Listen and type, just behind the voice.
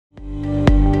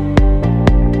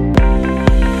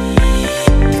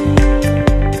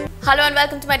Hello and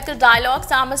welcome to Medical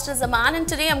Dialogues. I'm Mr. Zaman and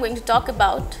today I'm going to talk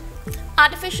about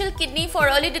artificial kidney for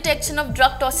early detection of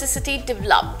drug toxicity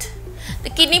developed.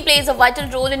 The kidney plays a vital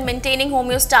role in maintaining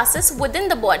homeostasis within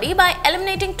the body by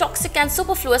eliminating toxic and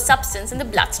superfluous substance in the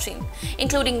bloodstream,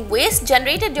 including waste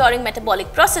generated during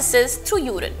metabolic processes through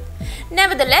urine.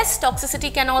 Nevertheless,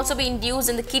 toxicity can also be induced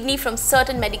in the kidney from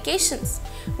certain medications.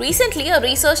 Recently, a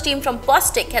research team from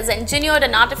POSTECH has engineered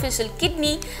an artificial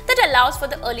kidney that allows for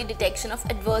the early detection of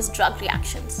adverse drug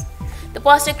reactions. The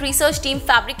POSTECH research team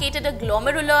fabricated a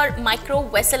glomerular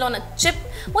microvessel-on-a-chip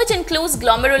which includes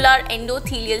glomerular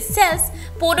endothelial cells,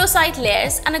 podocyte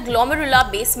layers and a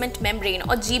glomerular basement membrane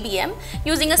or GBM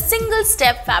using a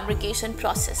single-step fabrication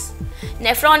process.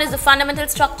 Nephron is the fundamental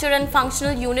structure and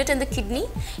functional unit in the kidney.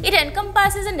 It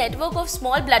encompasses a network of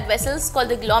small blood vessels called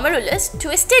the glomerulus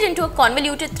twisted into a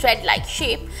convoluted thread-like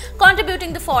shape,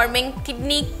 contributing to forming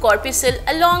kidney corpuscle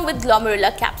along with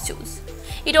glomerular capsules.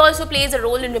 It also plays a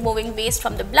role in removing waste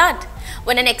from the blood.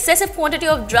 When an excessive quantity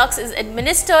of drugs is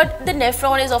administered, the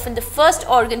nephron is often the first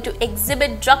organ to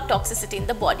exhibit drug toxicity in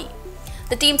the body.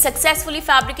 The team successfully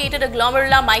fabricated a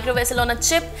glomerular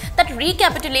microvessel-on-a-chip that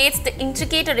recapitulates the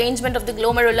intricate arrangement of the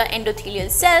glomerular endothelial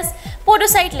cells,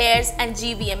 podocyte layers and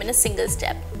GBM in a single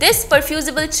step. This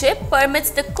perfusible chip permits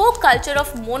the co-culture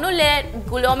of monolayer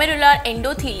glomerular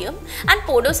endothelium and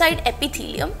podocyte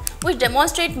epithelium, which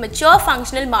demonstrate mature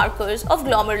functional markers of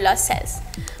glomerular cells.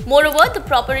 Moreover, the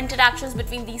proper interactions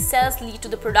between these cells lead to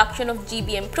the production of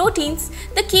GBM proteins,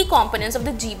 the key components of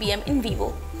the GBM in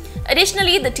vivo.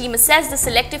 Additionally, the team assessed the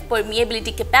selective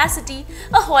permeability capacity,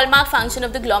 a hallmark function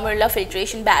of the glomerular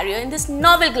filtration barrier in this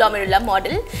novel glomerular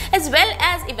model, as well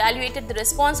as evaluated the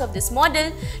response of this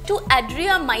model to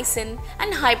adriamycin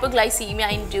and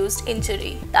hyperglycemia-induced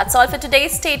injury. That's all for today.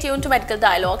 Stay tuned to Medical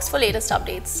Dialogues for latest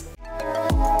updates.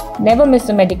 Never miss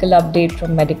a medical update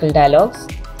from Medical Dialogues.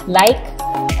 Like,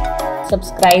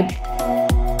 subscribe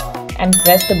and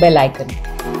press the bell icon.